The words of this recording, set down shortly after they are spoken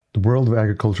world of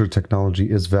agriculture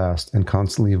technology is vast and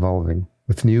constantly evolving,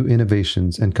 with new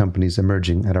innovations and companies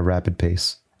emerging at a rapid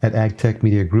pace. At AgTech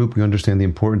Media Group, we understand the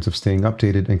importance of staying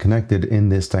updated and connected in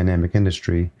this dynamic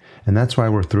industry, and that's why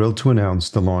we're thrilled to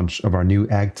announce the launch of our new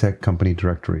AgTech Company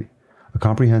Directory, a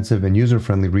comprehensive and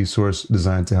user-friendly resource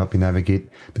designed to help you navigate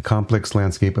the complex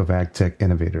landscape of AgTech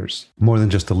innovators. More than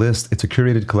just a list, it's a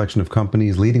curated collection of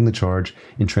companies leading the charge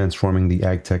in transforming the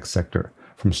AgTech sector.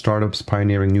 From startups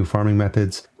pioneering new farming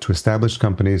methods to established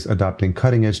companies adopting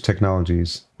cutting-edge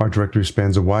technologies, our directory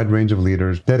spans a wide range of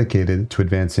leaders dedicated to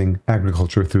advancing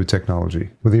agriculture through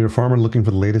technology. Whether you're a farmer looking for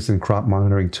the latest in crop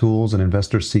monitoring tools, an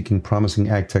investor seeking promising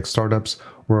agtech startups,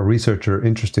 or a researcher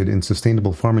interested in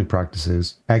sustainable farming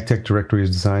practices, AgTech Directory is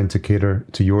designed to cater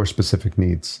to your specific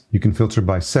needs. You can filter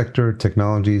by sector,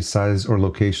 technology, size, or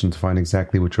location to find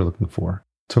exactly what you're looking for.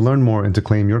 To learn more and to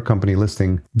claim your company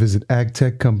listing, visit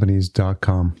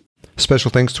agtechcompanies.com.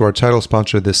 Special thanks to our title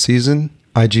sponsor this season,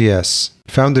 IGS.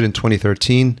 Founded in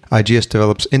 2013, IGS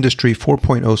develops Industry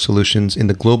 4.0 solutions in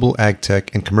the global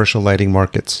agtech and commercial lighting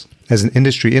markets. As an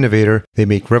industry innovator, they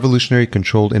make revolutionary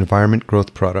controlled environment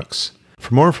growth products.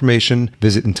 For more information,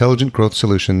 visit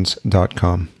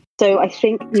intelligentgrowthsolutions.com. So I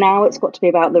think now it's got to be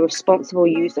about the responsible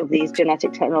use of these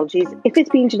genetic technologies. If it's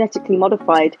been genetically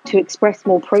modified to express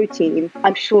more protein,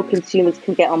 I'm sure consumers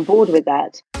can get on board with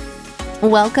that.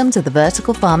 Welcome to the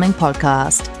Vertical Farming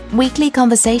Podcast. Weekly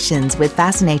conversations with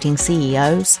fascinating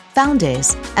CEOs,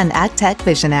 founders, and agtech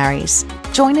visionaries.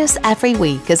 Join us every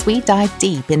week as we dive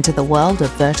deep into the world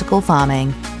of vertical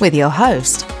farming with your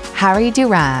host, Harry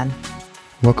Duran.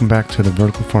 Welcome back to the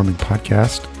Vertical Farming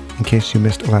Podcast. In case you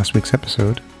missed last week's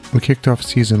episode, we kicked off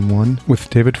Season 1 with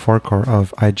David Farquhar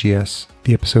of IGS.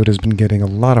 The episode has been getting a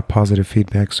lot of positive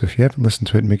feedback, so if you haven't listened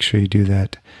to it, make sure you do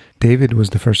that. David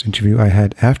was the first interview I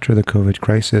had after the COVID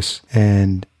crisis,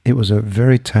 and it was a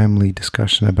very timely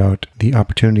discussion about the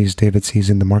opportunities David sees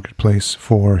in the marketplace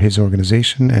for his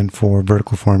organization and for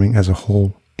vertical farming as a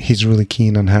whole. He's really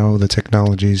keen on how the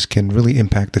technologies can really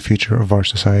impact the future of our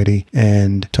society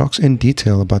and talks in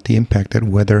detail about the impact that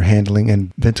weather handling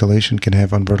and ventilation can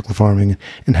have on vertical farming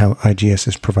and how IGS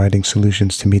is providing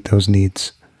solutions to meet those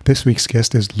needs. This week's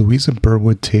guest is Louisa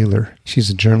Burwood Taylor. She's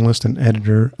a journalist and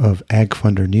editor of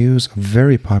AgFunder News, a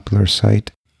very popular site,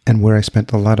 and where I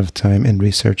spent a lot of time in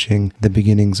researching the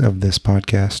beginnings of this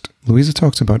podcast. Louisa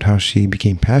talks about how she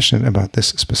became passionate about this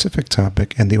specific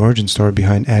topic and the origin story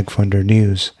behind AgFunder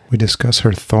News. We discuss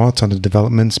her thoughts on the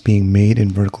developments being made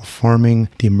in vertical farming,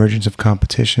 the emergence of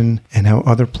competition, and how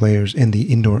other players in the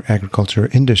indoor agriculture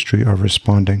industry are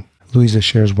responding. Louisa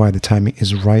shares why the timing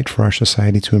is right for our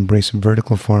society to embrace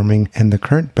vertical farming and the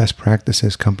current best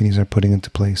practices companies are putting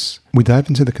into place. We dive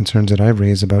into the concerns that I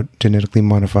raise about genetically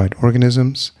modified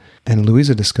organisms, and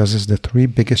Louisa discusses the 3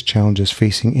 biggest challenges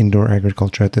facing indoor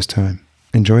agriculture at this time.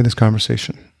 Enjoy this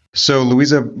conversation. So,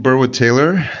 Louisa Burwood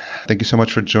Taylor, thank you so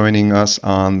much for joining us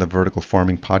on the Vertical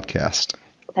Farming Podcast.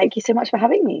 Thank you so much for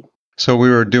having me. So we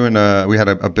had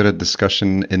a bit of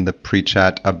discussion in the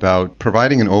pre-chat about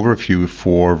providing an overview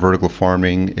for vertical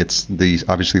farming. It's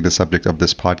obviously the subject of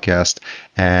this podcast.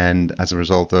 And as a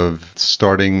result of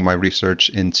starting my research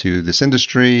into this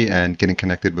industry and getting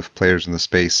connected with players in the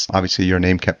space, obviously your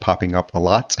name kept popping up a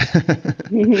lot.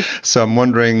 So I'm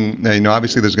wondering,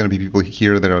 obviously there's going to be people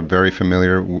here that are very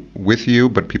familiar with you,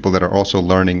 but people that are also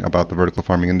learning about the vertical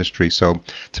farming industry. So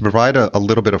to provide a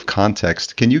little bit of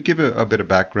context, can you give a bit of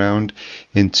background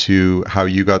into how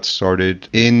you got started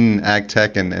in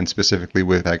AgTech and specifically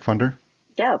with AgFunder?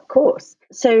 Yeah, of course.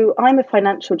 So I'm a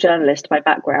financial journalist by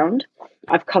background.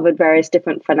 I've covered various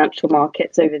different financial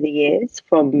markets over the years,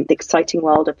 from the exciting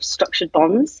world of structured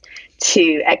bonds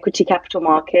to equity capital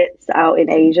markets out in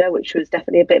Asia, which was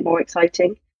definitely a bit more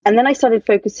exciting. And then I started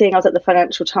focusing, I was at the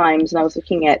Financial Times and I was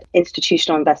looking at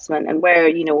institutional investment and where,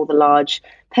 all the large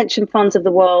pension funds of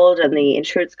the world and the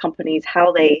insurance companies,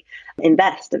 how they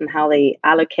invest and how they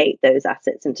allocate those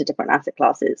assets into different asset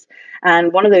classes.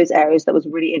 And one of those areas that was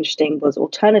really interesting was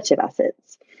alternative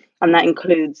assets. And that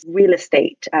includes real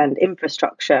estate and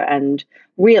infrastructure and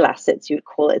real assets, you would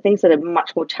call it, things that are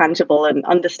much more tangible and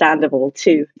understandable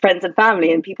to friends and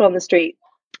family and people on the street.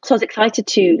 So I was excited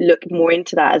to look more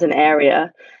into that as an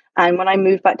area. And when I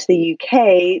moved back to the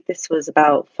UK, this was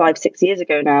about 5-6 years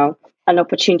ago now, an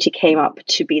opportunity came up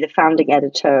to be the founding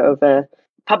editor of a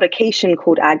publication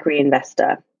called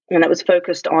Agri-Investor. And that was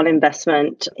focused on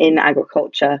investment in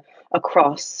agriculture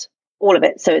across all of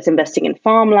it. So it's investing in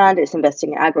farmland, it's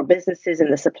investing in agribusinesses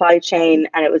in the supply chain,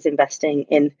 and it was investing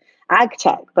in ag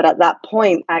tech. But at that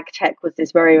point, ag tech was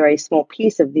this very, very small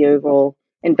piece of the overall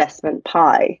investment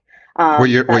pie. What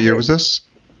year was this?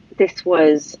 This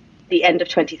was the end of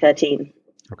 2013.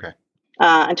 Okay.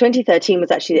 And 2013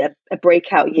 was actually a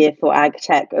breakout year for ag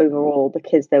tech overall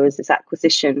because there was this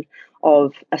acquisition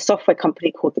of a software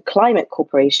company called the Climate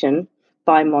Corporation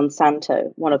by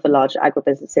Monsanto, one of the large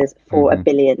agribusinesses, for $1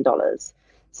 billion.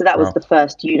 So that was Wow. the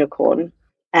first unicorn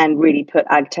and really put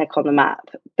ag tech on the map.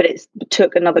 But it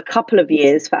took another couple of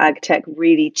years for ag tech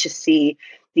really to see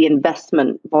the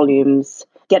investment volumes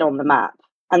get on the map.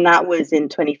 And that was in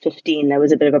 2015. There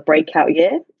was a bit of a breakout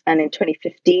year. And in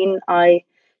 2015, I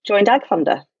joined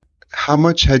AgFunder. How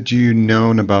much had you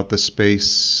known about the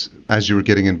space as you were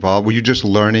getting involved? Were you just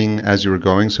learning as you were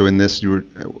going? So in this, you were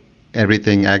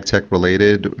everything ag tech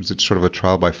related? Was it sort of a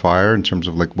trial by fire in terms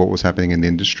of like what was happening in the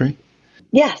industry?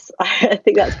 Yes, I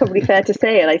think that's probably fair to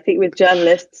say. And I think with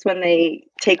journalists, when they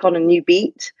take on a new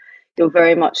beat, you're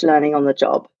very much learning on the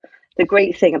job. The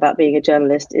great thing about being a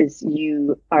journalist is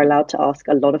you are allowed to ask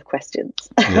a lot of questions.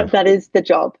 Yeah. That is the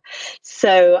job.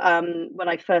 So when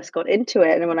I first got into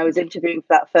it and when I was interviewing for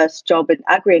that first job in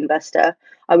AgriInvestor,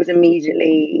 I was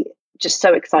immediately just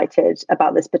so excited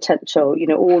about this potential. You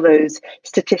know, all those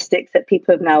statistics that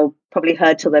people have now probably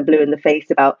heard till they're blue in the face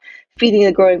about feeding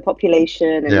a growing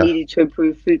population and Yeah. needing to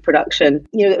improve food production.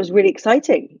 You know, it was really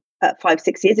exciting.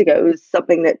 5-6 years ago, it was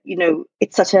something that, you know,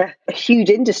 it's such a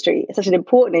huge industry. It's such an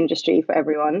important industry for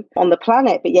everyone on the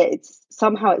planet, but yet it's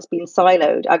been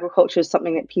siloed. Agriculture is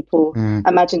something that people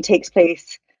imagine takes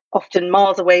place often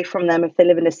miles away from them if they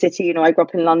live in a city. You know, I grew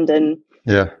up in London.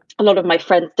 Yeah. A lot of my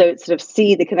friends don't sort of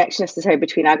see the connection necessary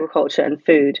between agriculture and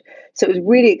food. So it was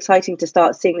really exciting to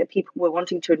start seeing that people were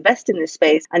wanting to invest in this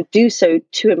space and do so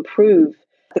to improve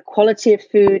the quality of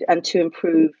food and to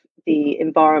improve the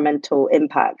environmental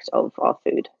impact of our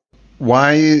food.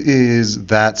 Why is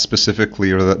that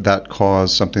specifically, or that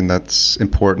cause, something that's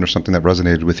important or something that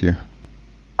resonated with you?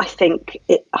 I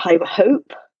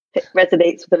hope it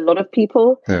resonates with a lot of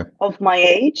people of my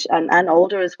age and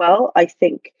older as well. I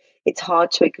think it's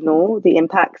hard to ignore the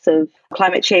impacts of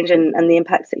climate change and the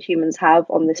impacts that humans have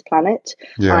on this planet.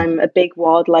 Yeah. I'm a big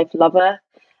wildlife lover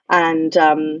and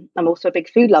I'm also a big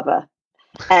food lover.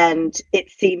 And it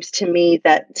seems to me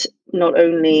that not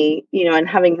only, you know, and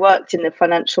having worked in the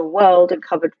financial world and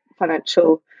covered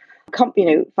financial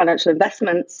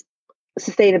investments,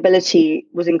 sustainability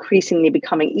was increasingly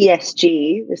becoming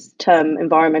ESG, this term,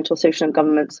 environmental, social, and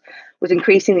governance, was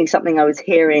increasingly something I was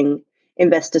hearing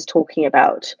investors talking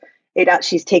about. It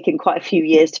actually has taken quite a few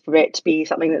years for it to be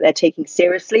something that they're taking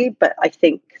seriously. But I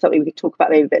think something we could talk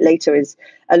about maybe a bit later is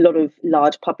a lot of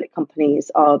large public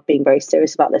companies are being very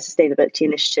serious about their sustainability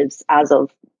initiatives as of,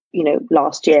 you know,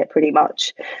 last year, pretty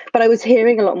much. But I was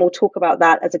hearing a lot more talk about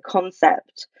that as a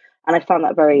concept. And I found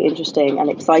that very interesting and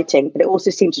exciting. But it also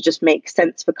seemed to just make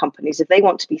sense for companies. If they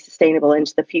want to be sustainable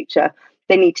into the future,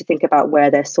 they need to think about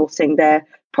where they're sourcing their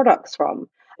products from,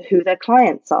 who their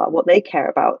clients are, what they care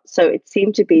about. So it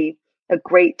seemed to be a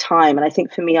great time. And I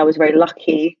think for me, I was very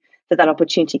lucky that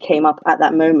opportunity came up at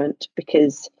that moment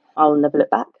because I'll never look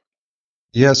back.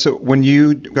 Yeah. So when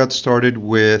you got started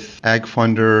with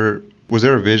AgFunder, was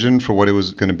there a vision for what it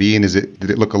was going to be? And did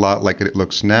it look a lot like it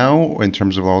looks now in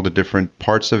terms of all the different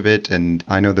parts of it? And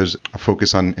I know there's a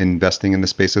focus on investing in the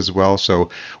space as well. So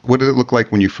what did it look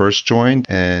like when you first joined?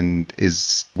 And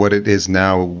is what it is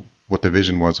now what the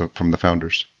vision was from the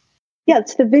founders? Yeah,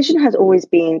 so the vision has always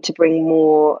been to bring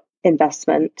more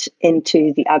investment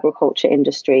into the agriculture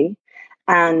industry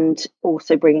and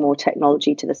also bring more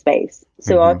technology to the space.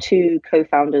 So our two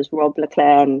co-founders, Rob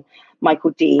Leclerc and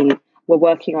Michael Dean, were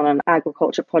working on an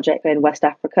agriculture project in West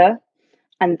Africa,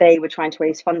 and they were trying to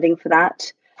raise funding for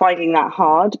that, finding that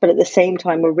hard. But at the same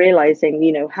time, we're realizing,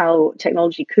 you know, how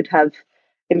technology could have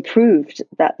improved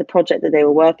the project that they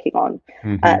were working on.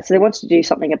 So they wanted to do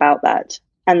something about that.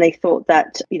 And they thought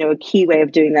that, you know, a key way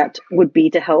of doing that would be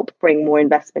to help bring more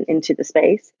investment into the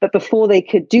space. But before they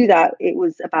could do that, it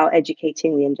was about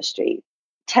educating the industry,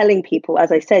 telling people,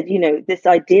 as I said, you know, this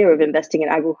idea of investing in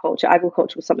agriculture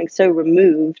was something so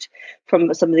removed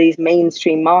from some of these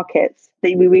mainstream markets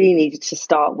that we really needed to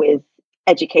start with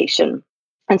education.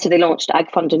 And so they launched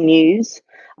AgFunder News,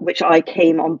 which I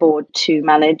came on board to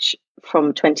manage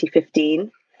from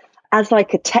 2015 as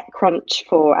like a tech crunch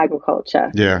for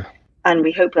agriculture. Yeah. And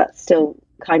we hope that's still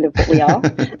kind of what we are.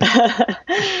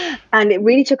 And it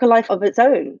really took a life of its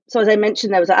own. So as I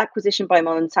mentioned, there was an acquisition by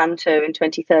Monsanto in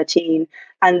 2013.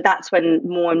 And that's when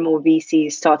more and more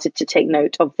VCs started to take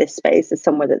note of this space as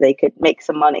somewhere that they could make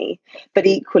some money. But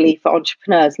equally for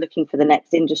entrepreneurs looking for the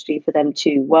next industry for them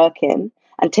to work in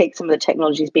and take some of the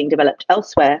technologies being developed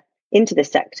elsewhere into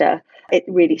this sector, it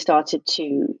really started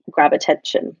to grab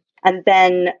attention. And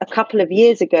then a couple of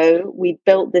years ago, we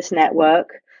built this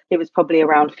network. It was probably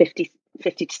around 50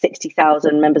 50 to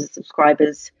 60,000 members and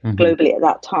subscribers globally at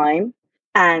that time.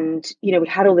 And, we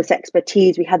had all this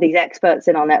expertise. We had these experts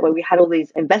in our network. We had all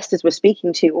these investors we're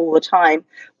speaking to all the time.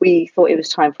 We thought it was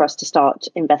time for us to start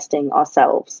investing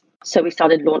ourselves. So we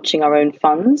started launching our own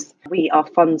funds. Our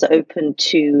funds are open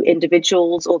to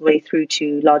individuals all the way through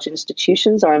to large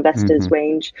institutions. Our investors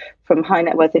range from high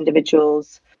net worth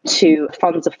individuals to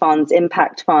funds of funds,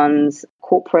 impact funds,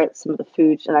 corporates, some of the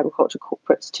food and agriculture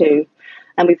corporates too.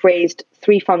 And we've raised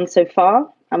 3 funds so far.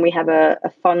 And we have a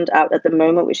fund out at the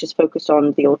moment, which is focused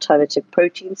on the alternative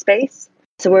protein space.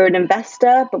 So we're an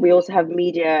investor, but we also have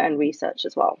media and research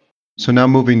as well. So now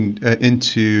moving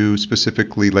into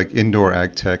specifically like indoor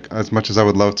ag tech, as much as I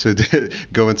would love to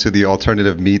go into the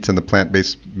alternative meats and the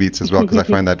plant-based meats as well, because I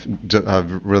find that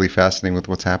really fascinating with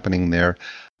what's happening there.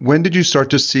 When did you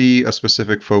start to see a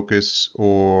specific focus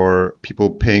or people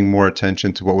paying more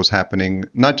attention to what was happening,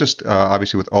 not just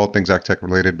obviously with all things ag tech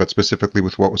related, but specifically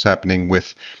with what was happening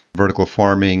with vertical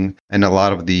farming and a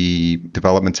lot of the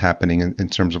developments happening in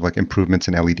terms of like improvements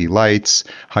in LED lights,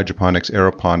 hydroponics,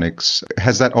 aeroponics?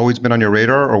 Has that always been on your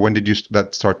radar, or when did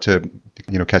that start to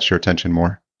catch your attention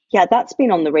more? Yeah, that's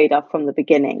been on the radar from the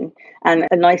beginning. And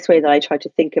a nice way that I try to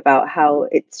think about how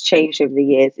it's changed over the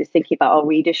years is thinking about our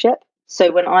readership. So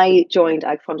when I joined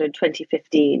AgFondo in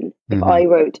 2015, if I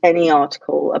wrote any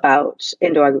article about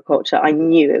indoor agriculture, I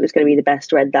knew it was going to be the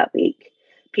best read that week.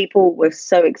 People were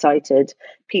so excited.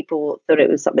 People thought it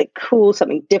was something cool,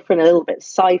 something different, a little bit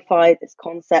sci-fi, this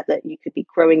concept that you could be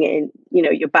growing it in,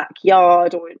 your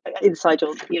backyard or inside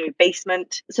your,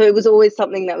 basement. So it was always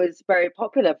something that was very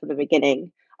popular from the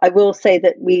beginning. I will say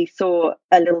that we saw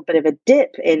a little bit of a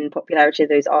dip in popularity of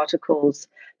those articles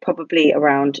probably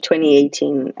around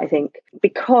 2018, I think,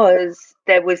 because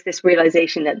there was this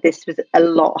realization that this was a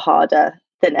lot harder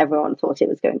than everyone thought it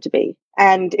was going to be.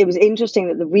 And it was interesting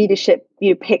that the readership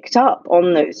picked up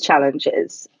on those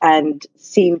challenges and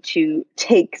seemed to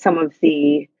take some of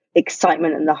the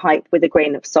excitement and the hype with a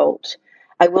grain of salt.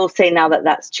 I will say now that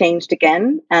that's changed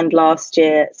again. And last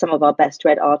year, some of our best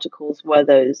read articles were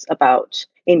those about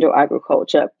indoor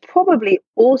agriculture, probably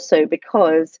also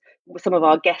because some of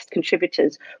our guest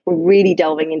contributors were really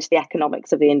delving into the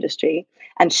economics of the industry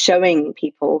and showing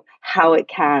people how it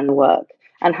can work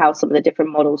and how some of the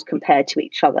different models compare to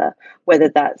each other, whether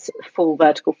that's full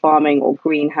vertical farming or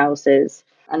greenhouses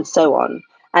and so on.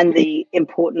 And the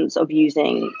importance of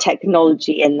using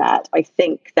technology in that. I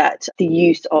think that the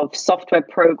use of software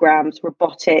programs,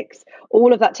 robotics,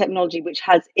 all of that technology, which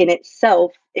has in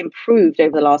itself improved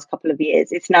over the last couple of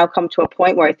years, it's now come to a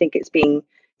point where I think it's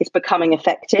becoming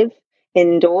effective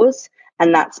indoors,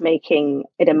 and that's making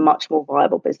it a much more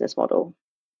viable business model.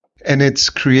 And it's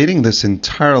creating this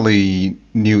entirely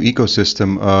new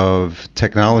ecosystem of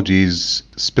technologies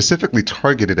specifically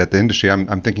targeted at the industry.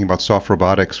 I'm thinking about soft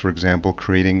robotics, for example,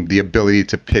 creating the ability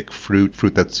to pick fruit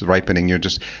that's ripening.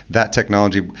 That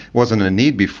technology wasn't a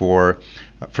need before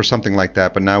for something like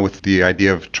that, but now with the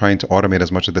idea of trying to automate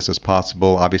as much of this as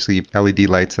possible, obviously LED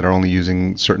lights that are only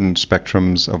using certain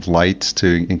spectrums of light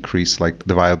to increase like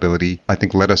the viability. I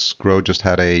think Let Us Grow just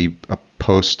had a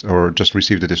post or just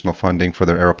received additional funding for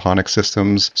their aeroponic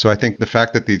systems. So I think the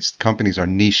fact that these companies are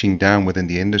niching down within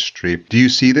the industry, do you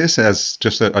see this as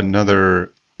just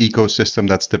another ecosystem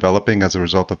that's developing as a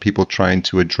result of people trying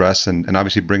to address and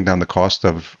obviously bring down the cost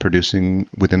of producing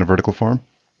within a vertical farm?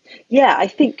 Yeah, I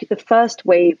think the first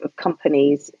wave of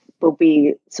companies will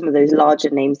be some of those larger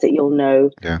names that you'll know.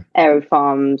 Yeah.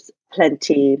 AeroFarms,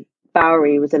 Plenty,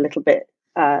 Bowery was a little bit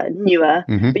newer,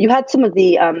 but you had some of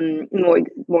the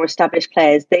more established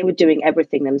players. They were doing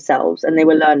everything themselves and they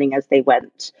were learning as they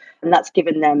went, and that's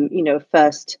given them a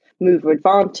first mover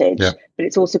advantage. Yeah. But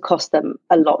it's also cost them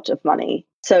a lot of money.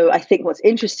 So I think what's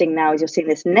interesting now is you're seeing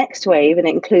this next wave, and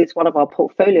it includes one of our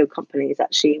portfolio companies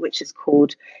actually, which is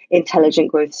called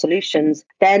Intelligent Growth Solutions.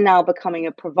 They're now becoming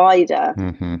a provider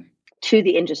to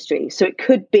the industry. So it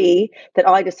could be that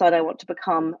I decide I want to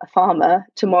become a farmer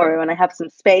tomorrow and I have some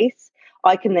space.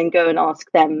 I can then go and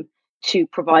ask them to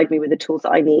provide me with the tools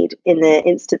that I need. In the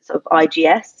instance of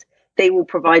IGS, they will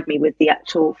provide me with the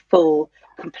actual full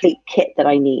complete kit that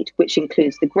I need, which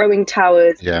includes the growing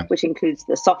towers, which includes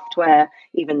the software,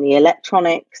 even the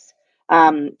electronics,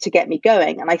 to get me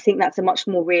going. And I think that's a much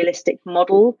more realistic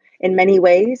model in many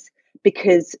ways,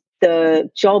 because the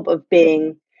job of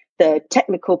being the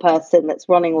technical person that's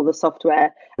running all the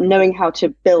software, knowing how to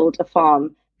build a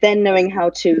farm, then knowing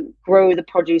how to grow the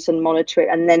produce and monitor it,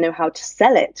 and then know how to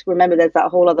sell it. Remember, there's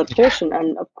that whole other portion.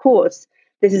 And of course,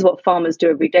 this is what farmers do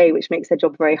every day, which makes their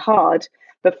job very hard.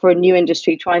 But for a new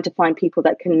industry, trying to find people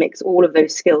that can mix all of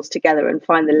those skills together and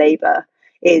find the labor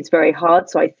is very hard.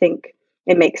 So I think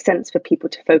it makes sense for people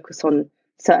to focus on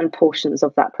certain portions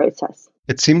of that process.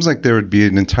 It seems like there would be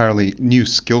an entirely new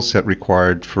skill set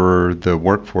required for the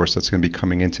workforce that's going to be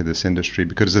coming into this industry,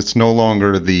 because it's no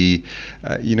longer the,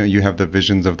 you have the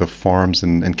visions of the farms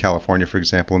in California, for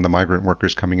example, and the migrant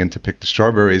workers coming in to pick the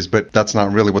strawberries, but that's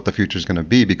not really what the future is going to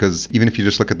be, because even if you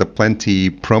just look at the Plenty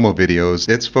promo videos,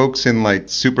 it's folks in like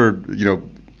super,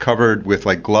 covered with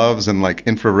like gloves and like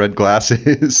infrared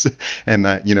glasses and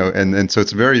and so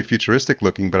it's very futuristic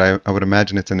looking, but I would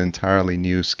imagine it's an entirely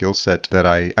new skill set that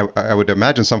I would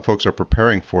imagine some folks are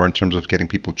preparing for in terms of getting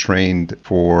people trained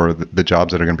for the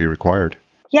jobs that are going to be required.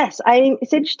 Yes,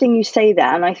 it's interesting you say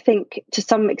that, and I think to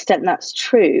some extent that's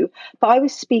true. But I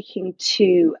was speaking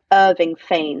to Irving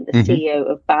Fain, the CEO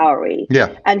of Bowery,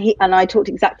 and I talked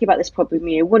exactly about this problem.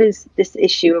 What is this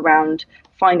issue around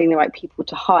finding the right people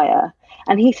to hire?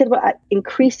 And he said, well,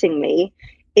 increasingly,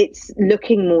 it's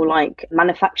looking more like a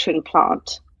manufacturing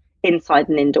plant inside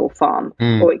an indoor farm,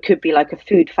 or it could be like a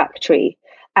food factory.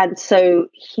 And so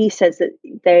he says that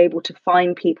they're able to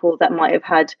find people that might have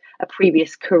had a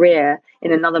previous career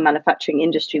in another manufacturing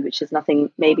industry, which has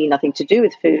maybe nothing to do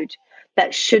with food,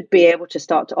 that should be able to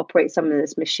start to operate some of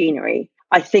this machinery.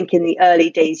 I think in the early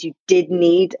days, you did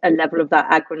need a level of that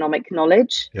agronomic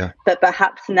knowledge, but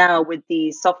perhaps now with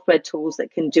these software tools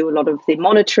that can do a lot of the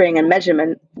monitoring and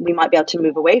measurement, we might be able to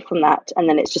move away from that. And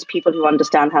then it's just people who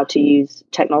understand how to use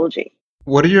technology.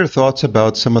 What are your thoughts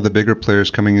about some of the bigger players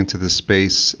coming into this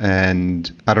space?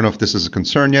 And I don't know if this is a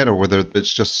concern yet or whether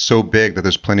it's just so big that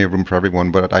there's plenty of room for everyone.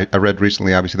 But I read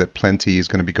recently, obviously, that Plenty is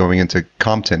going to be going into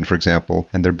Compton, for example,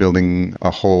 and they're building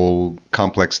a whole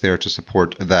complex there to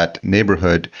support that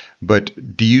neighborhood.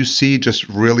 But do you see just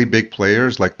really big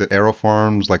players like the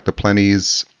AeroFarms, like the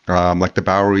Plentys, like the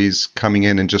Boweries coming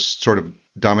in and just sort of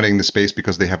dominating the space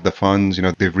because they have the funds?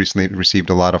 They've recently received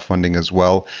a lot of funding as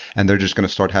well, and they're just going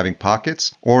to start having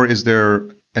pockets? Or is there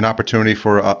an opportunity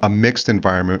for a mixed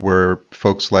environment where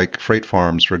folks like Freight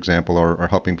Farms, for example, are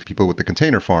helping people with the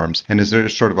container farms? And is there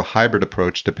sort of a hybrid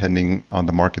approach depending on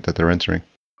the market that they're entering?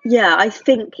 Yeah, I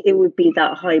think it would be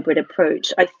that hybrid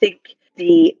approach. I think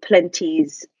the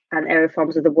Plentys and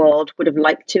AeroFarms of the world would have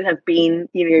liked to have been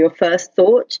your first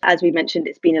thought. As we mentioned,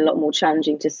 it's been a lot more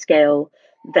challenging to scale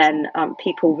than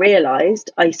people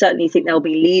realized. I certainly think there'll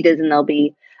be leaders and there'll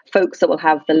be folks that will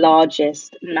have the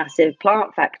largest massive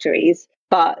plant factories.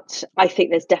 But I think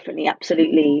there's definitely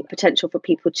absolutely potential for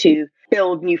people to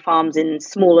build new farms in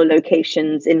smaller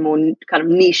locations in more kind of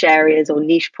niche areas or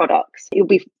niche products.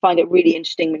 Find it really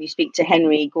interesting when you speak to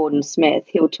Henry Gordon Smith.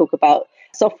 He'll talk about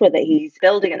software that he's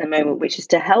building at the moment, which is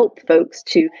to help folks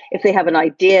to, if they have an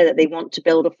idea that they want to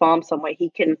build a farm somewhere, he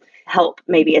can help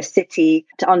maybe a city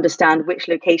to understand which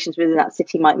locations within that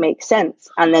city might make sense.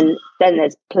 And then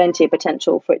there's plenty of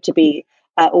potential for it to be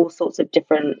all sorts of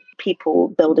different people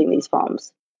building these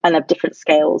farms and of different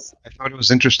scales. I thought it was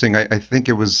interesting. I think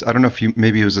it was, I don't know if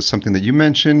maybe it was something that you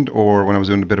mentioned, or when I was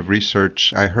doing a bit of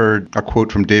research, I heard a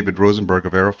quote from David Rosenberg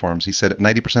of AeroFarms. He said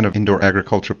 90% of indoor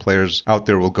agriculture players out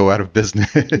there will go out of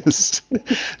business.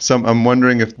 So I'm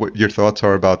wondering what your thoughts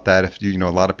are about that. If a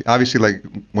lot of people, obviously, like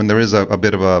when there is a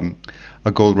bit of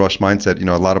a gold rush mindset,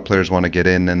 a lot of players want to get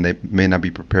in and they may not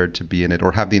be prepared to be in it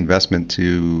or have the investment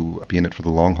to be in it for the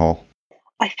long haul.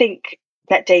 I think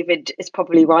that David is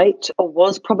probably right, or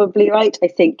was probably right. I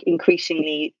think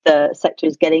increasingly the sector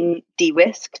is getting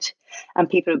de-risked and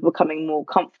people are becoming more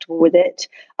comfortable with it.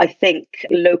 I think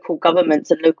local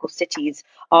governments and local cities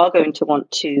are going to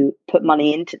want to put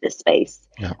money into this space.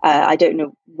 Yeah. I don't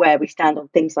know where we stand on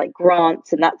things like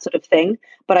grants and that sort of thing,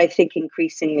 but I think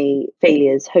increasingly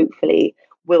failures hopefully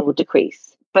will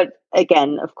decrease. But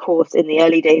again, of course, in the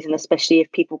early days, and especially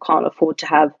if people can't afford to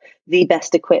have the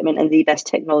best equipment and the best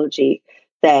technology,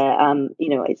 there,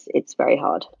 it's very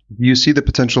hard. Do you see the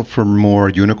potential for more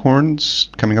unicorns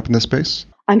coming up in this space?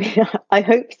 I mean, I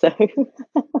hope so.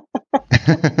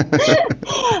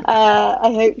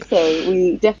 I hope so.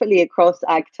 We definitely, across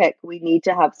ag tech, we need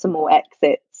to have some more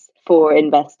exits for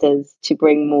investors to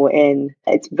bring more in.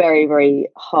 It's very, very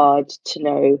hard to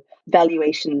know.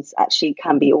 Valuations actually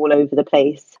can be all over the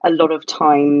place. A lot of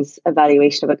times, a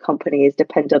valuation of a company is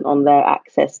dependent on their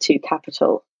access to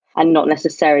capital and not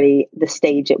necessarily the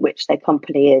stage at which their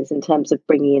company is in terms of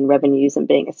bringing in revenues and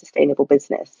being a sustainable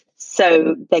business.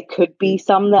 So there could be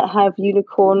some that have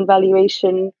unicorn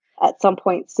valuation at some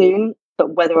point soon,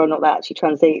 but whether or not that actually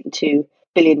translates into $1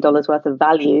 billion worth of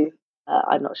value,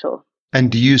 I'm not sure. And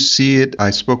do you see it? I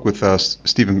spoke with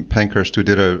Stephen Pankhurst, who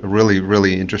did a really,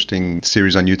 really interesting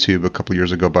series on YouTube a couple of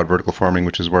years ago about vertical farming,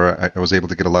 which is where I was able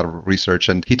to get a lot of research.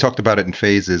 And he talked about it in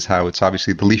phases, how it's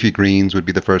obviously the leafy greens would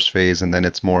be the first phase, and then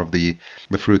it's more of the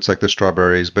fruits like the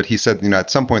strawberries. But he said, at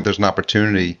some point there's an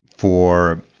opportunity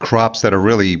for crops that are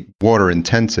really water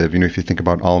intensive. If you think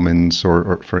about almonds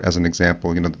or for as an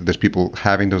example, there's people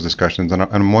having those discussions. And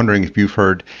I'm wondering if you've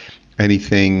heard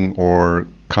anything or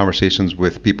conversations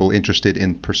with people interested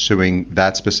in pursuing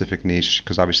that specific niche,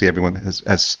 because obviously everyone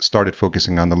has started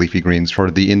focusing on the leafy greens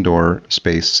for the indoor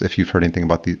space. If you've heard anything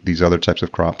about these other types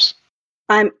of crops.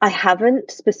 I haven't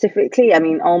specifically. I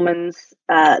mean, almonds,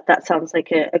 that sounds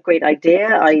like a great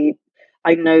idea.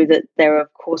 I know that there are,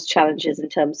 of course, challenges in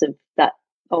terms of that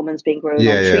almonds being grown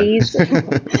on trees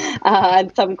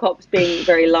and some crops being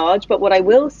very large. But what I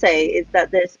will say is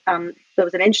that there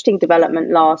was an interesting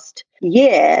development last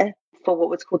year for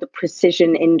what was called the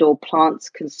Precision Indoor Plants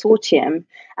Consortium.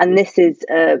 And this is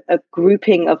a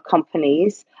grouping of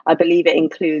companies. I believe it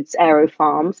includes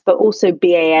AeroFarms, but also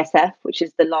BASF, which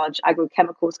is the large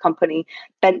agrochemicals company,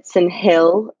 Benson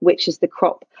Hill, which is the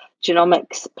crop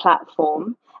genomics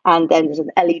platform. And then there's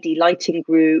an LED lighting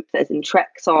group, there's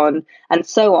Intrexon, and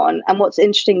so on. And what's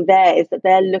interesting there is that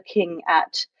they're looking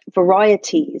at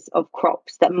varieties of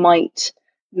crops that might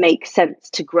make sense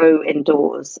to grow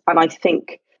indoors. And I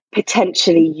think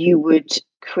potentially you would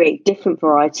create different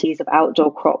varieties of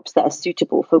outdoor crops that are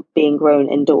suitable for being grown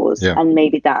indoors. Yeah. And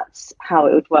maybe that's how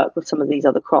it would work with some of these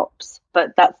other crops.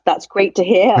 But that's great to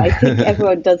hear. I think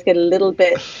everyone does get a little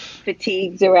bit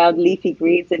fatigued around leafy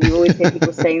greens, and you always hear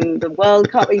people saying the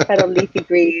world can't be fed on leafy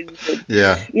greens.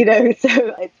 And,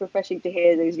 so it's refreshing to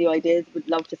hear those new ideas. Would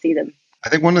love to see them. I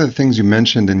think one of the things you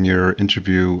mentioned in your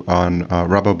interview on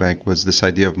Rabobank was this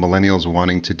idea of millennials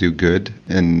wanting to do good.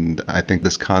 And I think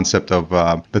this concept of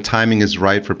the timing is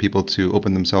right for people to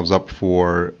open themselves up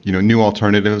for, new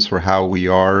alternatives for how we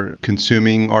are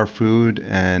consuming our food,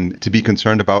 and to be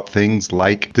concerned about things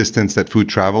like distance that food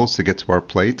travels to get to our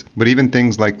plate. But even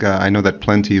things like, I know that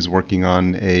Plenty is working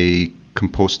on a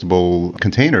compostable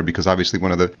container, because obviously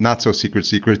one of the not so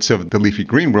secrets of the leafy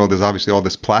green world is obviously all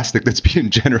this plastic that's being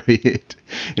generated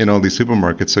in all these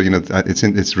supermarkets. So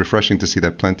it's refreshing to see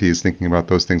that Plenty is thinking about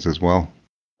those things as well.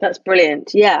 That's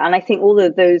brilliant. Yeah, and I think all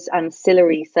of those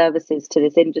ancillary services to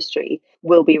this industry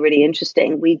will be really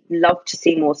interesting. We'd love to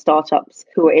see more startups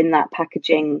who are in that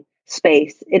packaging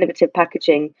space, innovative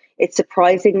packaging. It's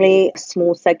surprisingly a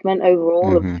small segment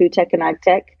overall of food tech and ag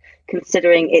tech,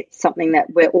 considering it's something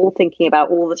that we're all thinking about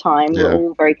all the time. Yeah. We're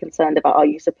all very concerned about our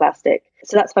use of plastic.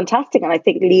 So that's fantastic. And I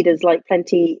think leaders like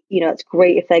Plenty, it's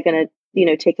great if they're going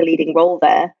to, take a leading role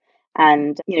there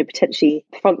and, potentially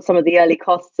front some of the early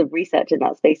costs of research in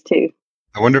that space too.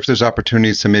 I wonder if there's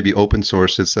opportunities to maybe open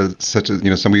source it, such as,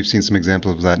 we've seen some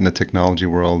examples of that in the technology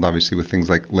world, obviously with things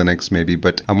like Linux maybe,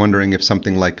 but I'm wondering if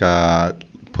something like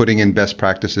putting in best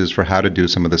practices for how to do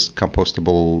some of this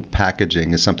compostable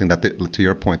packaging is something that, to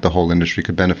your point, the whole industry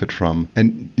could benefit from.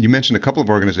 And you mentioned a couple of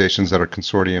organizations that are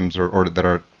consortiums or that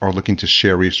are looking to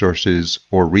share resources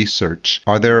or research.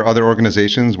 Are there other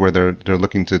organizations where they're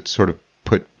looking to sort of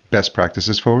put best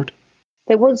practices forward?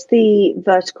 There was the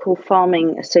Vertical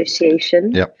Farming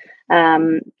Association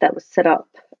that was set up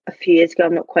a few years ago.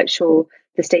 I'm not quite sure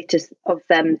the status of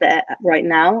them there right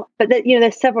now, but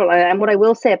there's several. And what I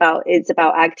will say about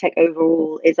ag tech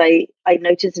overall is I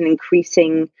noticed an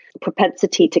increasing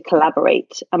propensity to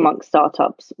collaborate amongst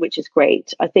startups, which is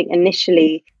great. I think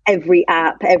initially every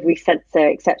app, every sensor,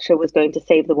 etc., was going to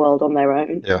save the world on their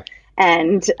own. Yeah.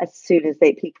 And as soon as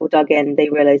people dug in, they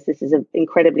realized this is an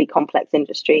incredibly complex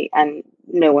industry and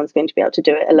no one's going to be able to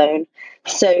do it alone.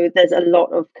 So there's a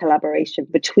lot of collaboration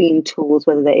between tools,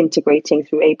 whether they're integrating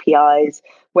through APIs,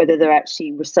 whether they're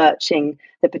actually researching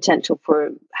the potential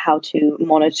for how to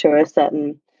monitor a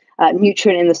certain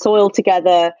nutrient in the soil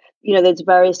together. There's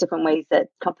various different ways that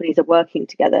companies are working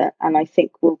together. And I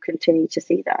think we'll continue to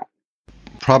see that.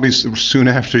 Probably soon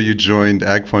after you joined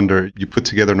AgFunder, you put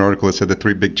together an article that said the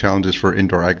 3 big challenges for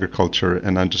indoor agriculture,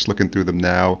 and I'm just looking through them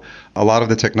now. A lot of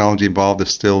the technology involved is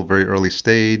still very early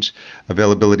stage,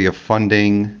 availability of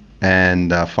funding,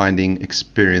 and finding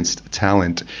experienced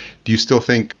talent. Do you still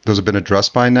think those have been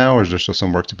addressed by now, or is there still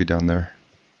some work to be done there?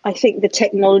 I think the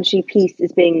technology piece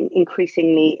is being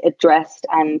increasingly addressed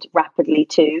and rapidly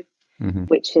too,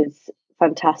 which is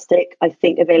fantastic. I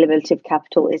think availability of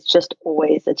capital is just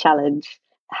always a challenge.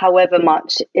 However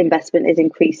much investment is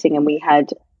increasing, and we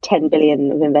had 10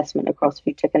 billion of investment across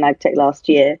food tech and ag tech last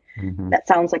year. That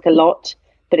sounds like a lot,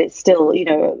 but it's still,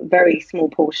 a very small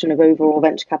portion of overall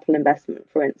venture capital investment,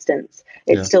 for instance.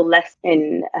 It's still less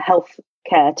in health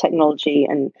care, technology,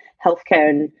 and healthcare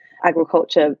and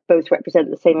agriculture both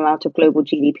represent the same amount of global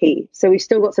GDP. So we've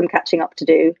still got some catching up to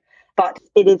do, but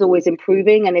it is always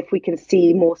improving. And if we can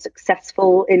see more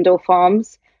successful indoor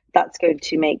farms, that's going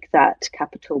to make that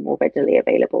capital more readily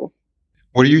available.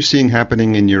 What are you seeing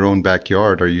happening in your own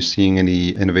backyard? Are you seeing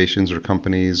any innovations or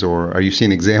companies, or are you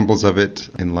seeing examples of it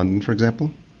in London, for example?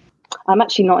 I'm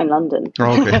actually not in London.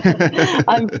 Oh, okay.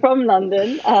 I'm from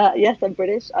London. Yes, I'm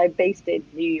British. I'm based in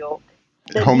New York.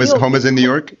 Home is in New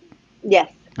York?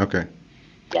 Yes. Okay.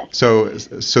 Yes. So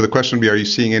the question would be, are you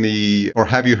seeing any, or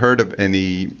have you heard of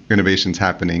any innovations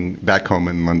happening back home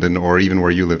in London, or even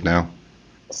where you live now?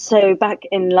 So back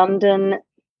in London,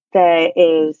 there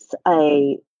is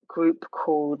a group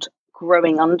called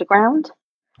Growing Underground.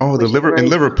 Oh, in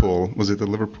Liverpool. Was it the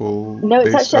Liverpool? No,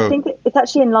 it's actually, I think it's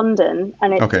actually in London,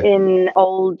 and it's in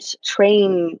old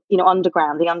train,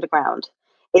 underground, the underground.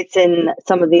 It's in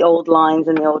some of the old lines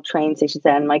and the old train stations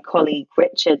there. And my colleague,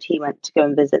 Richard, he went to go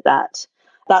and visit that.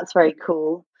 That's very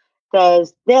cool.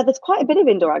 There's quite a bit of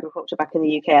indoor agriculture back in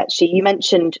the UK, actually. You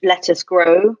mentioned Let Us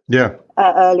Grow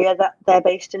earlier, that they're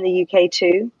based in the UK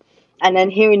too. And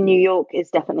then here in New York is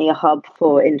definitely a hub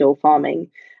for indoor farming.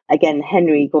 Again,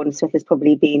 Henry Gordon Smith has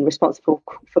probably been responsible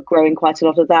for growing quite a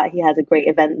lot of that. He has a great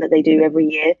event that they do every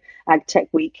year, AgTech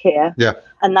Week here. Yeah.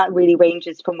 And that really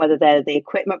ranges from whether they're the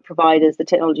equipment providers, the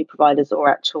technology providers, or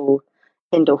actual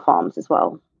indoor farms as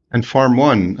well. And Farm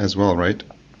One as well, right?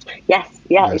 Yes,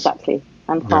 exactly.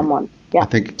 And Farm One. Yeah. I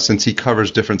think since he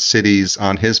covers different cities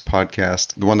on his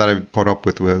podcast, the one that I caught up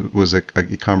with was a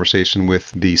conversation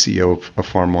with the CEO of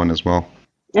Farm One as well.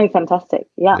 Oh, fantastic.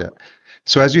 Yeah.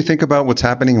 So as you think about what's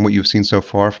happening and what you've seen so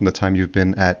far from the time you've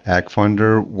been at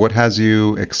AgFunder, what has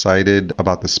you excited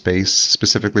about the space,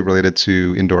 specifically related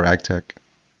to indoor ag tech?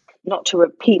 Not to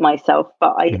repeat myself,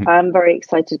 but I am very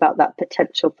excited about that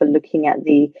potential for looking at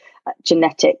the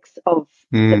genetics of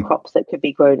the crops that could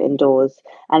be grown indoors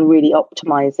and really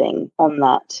optimizing on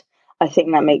that. I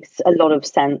think that makes a lot of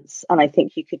sense, and I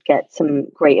think you could get some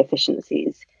great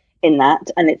efficiencies in that.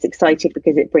 And it's exciting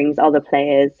because it brings other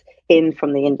players in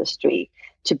from the industry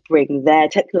to bring their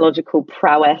technological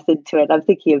prowess into it. I'm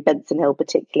thinking of Benson Hill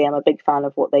particularly. I'm a big fan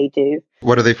of what they do.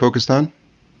 What are they focused on?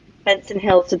 Benson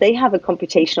Hill, so they have a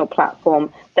computational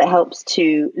platform that helps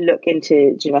to look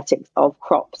into genetics of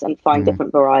crops and find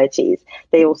different varieties.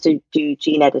 They also do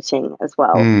gene editing as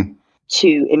well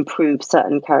to improve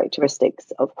certain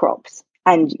characteristics of crops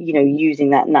and,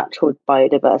 using that natural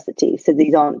biodiversity. So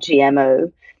these aren't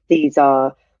GMO. These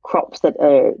are crops that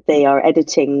they are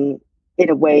editing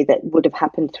in a way that would have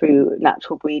happened through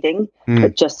natural breeding,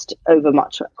 but just over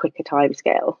much quicker time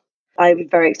scale. I'm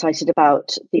very excited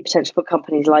about the potential for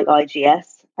companies like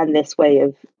IGS and this way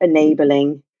of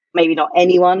enabling, maybe not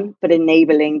anyone, but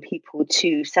enabling people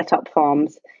to set up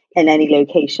farms in any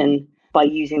location by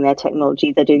using their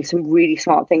technology. They're doing some really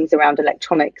smart things around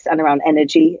electronics and around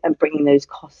energy and bringing those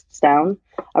costs down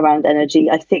around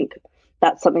energy. I think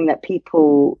that's something that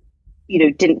people,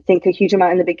 didn't think a huge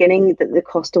amount in the beginning, that the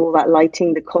cost of all that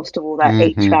lighting, the cost of all that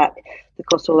HVAC, the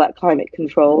cost of all that climate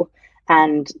control,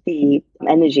 and the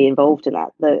energy involved in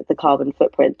that, the carbon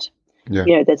footprint.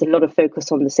 Yeah. There's a lot of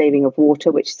focus on the saving of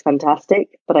water, which is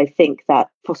fantastic. But I think that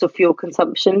fossil fuel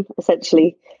consumption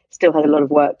essentially still has a lot of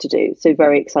work to do. So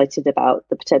very excited about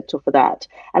the potential for that.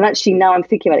 And actually now I'm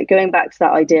thinking about it, going back to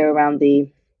that idea around the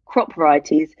crop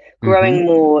varieties, growing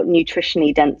more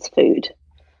nutritionally dense food.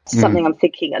 Something I'm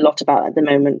thinking a lot about at the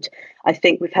moment. I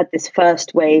think we've had this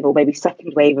first wave or maybe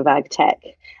second wave of ag tech,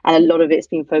 and a lot of it's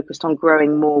been focused on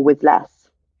growing more with less,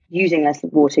 using less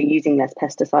water, using less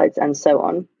pesticides and so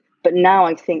on. But now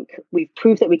I think we've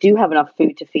proved that we do have enough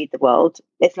food to feed the world.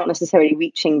 It's not necessarily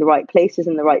reaching the right places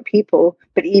and the right people,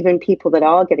 but even people that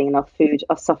are getting enough food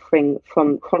are suffering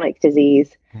from chronic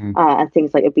disease and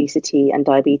things like obesity and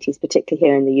diabetes, particularly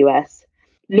here in the US.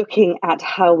 Looking at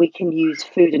how we can use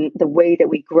food and the way that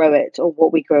we grow it or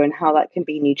what we grow and how that can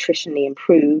be nutritionally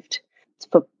improved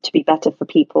to be better for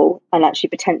people and actually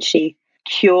potentially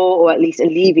cure or at least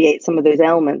alleviate some of those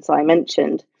ailments I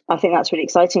mentioned. I think that's really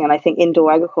exciting. And I think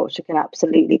indoor agriculture can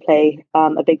absolutely play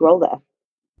a big role there.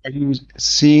 Are you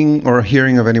seeing or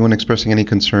hearing of anyone expressing any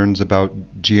concerns about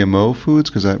GMO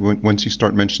foods? Because once you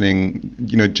start mentioning,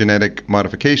 genetic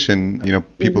modification,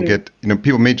 people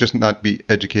people may just not be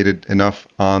educated enough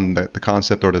on the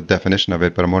concept or the definition of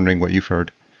it. But I'm wondering what you've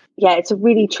heard. Yeah, it's a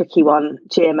really tricky one,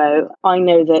 GMO. I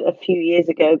know that a few years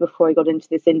ago, before I got into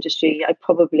this industry, I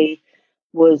probably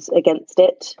was against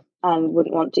it and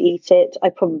wouldn't want to eat it. I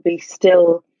probably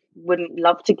still wouldn't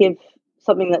love to give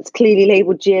something that's clearly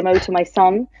labeled GMO to my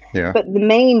son. Yeah. But the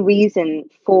main reason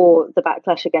for the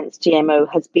backlash against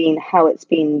GMO has been how it's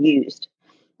been used.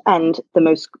 And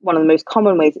one of the most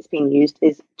common ways it's being used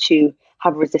is to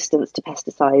have resistance to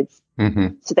pesticides,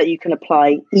 so that you can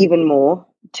apply even more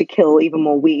to kill even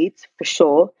more weeds, for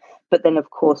sure. But then, of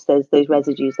course, there's those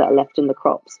residues that are left in the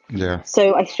crops. Yeah.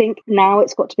 So I think now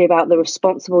it's got to be about the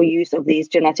responsible use of these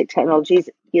genetic technologies.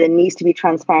 There needs to be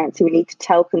transparency. We need to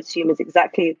tell consumers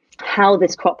exactly how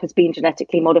this crop has been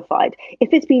genetically modified.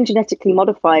 If it's been genetically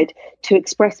modified to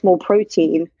express more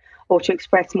protein or to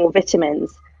express more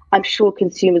vitamins, I'm sure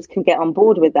consumers can get on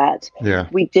board with that. Yeah.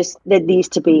 There needs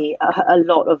to be a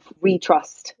lot of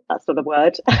retrust. That's not a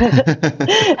word.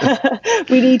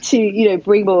 We need to,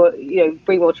 bring more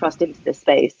trust into this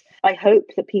space. I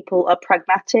hope that people are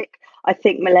pragmatic. I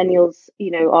think millennials,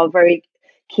 are very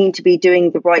keen to be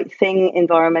doing the right thing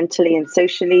environmentally and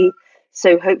socially.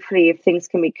 So hopefully, if things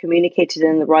can be communicated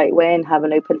in the right way and have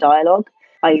an open dialogue,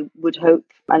 I would hope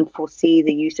and foresee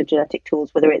the use of genetic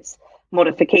tools, whether it's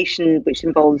modification, which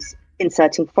involves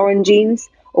inserting foreign genes,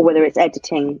 or whether it's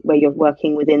editing, where you're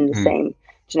working within the same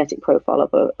genetic profile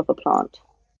of a plant.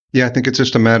 Yeah, I think it's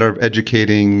just a matter of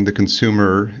educating the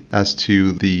consumer as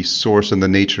to the source and the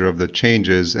nature of the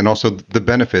changes, and also the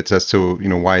benefits as to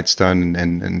why it's done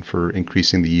and for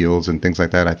increasing the yields and things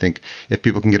like that. I think if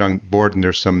people can get on board and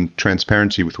there's some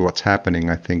transparency with what's happening,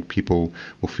 I think people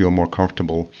will feel more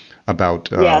comfortable about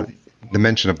the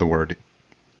mention of the word.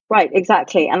 Right,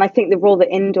 exactly. And I think the role that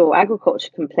indoor agriculture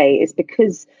can play is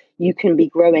because you can be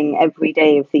growing every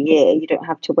day of the year. You don't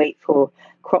have to wait for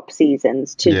crop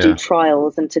seasons to do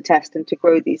trials and to test and to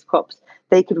grow these crops.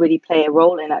 They could really play a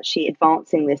role in actually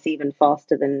advancing this even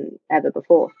faster than ever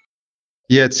before.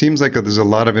 Yeah, it seems like there's a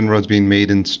lot of inroads being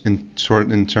made in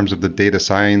terms of the data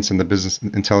science and the business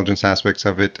intelligence aspects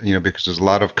of it, because there's a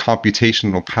lot of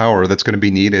computational power that's going to be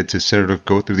needed to sort of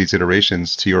go through these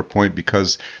iterations. To your point,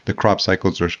 because the crop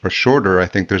cycles are shorter, I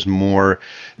think there's more,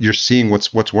 you're seeing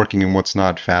what's working and what's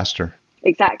not faster.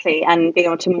 Exactly. And being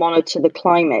able to monitor the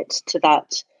climate to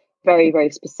that very, very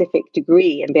specific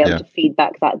degree and be able to feed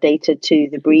back that data to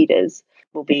the breeders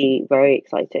will be very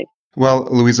exciting. Well,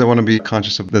 Louisa, I want to be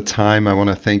conscious of the time. I want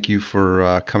to thank you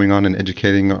for coming on and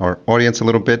educating our audience a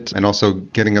little bit, and also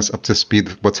getting us up to speed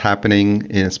with what's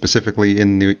happening specifically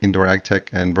in the indoor ag tech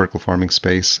and vertical farming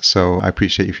space. So I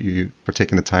appreciate you for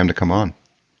taking the time to come on.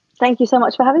 Thank you so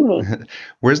much for having me.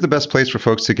 Where's the best place for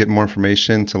folks to get more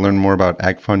information, to learn more about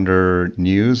AgFunder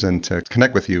news, and to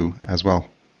connect with you as well?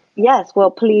 Yes, well,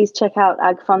 please check out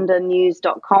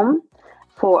agfundernews.com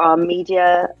for our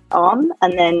media arm,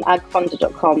 and then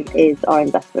agfunder.com is our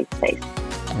investment space.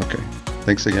 Okay.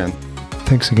 Thanks again.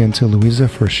 Thanks again to Louisa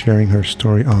for sharing her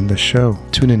story on the show.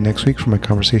 Tune in next week for my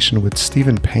conversation with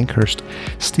Stephen Pankhurst.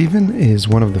 Stephen is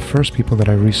one of the first people that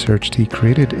I researched. He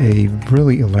created a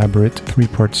really elaborate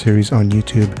 3-part series on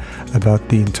YouTube about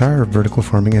the entire vertical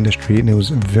farming industry, and it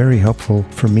was very helpful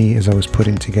for me as I was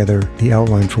putting together the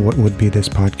outline for what would be this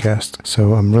podcast.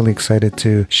 So I'm really excited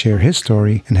to share his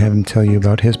story and have him tell you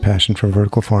about his passion for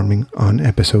vertical farming on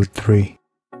episode 3.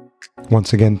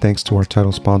 Once again, thanks to our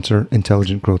title sponsor,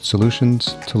 Intelligent Growth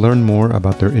Solutions. To learn more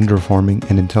about their indoor farming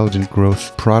and intelligent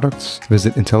growth products,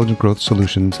 visit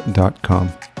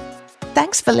intelligentgrowthsolutions.com.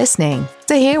 Thanks for listening.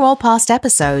 To hear all past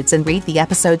episodes and read the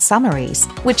episode summaries,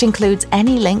 which includes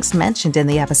any links mentioned in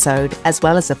the episode, as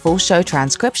well as a full show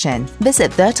transcription,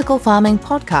 visit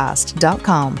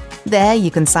verticalfarmingpodcast.com. There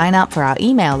you can sign up for our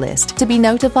email list to be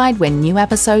notified when new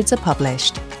episodes are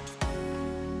published.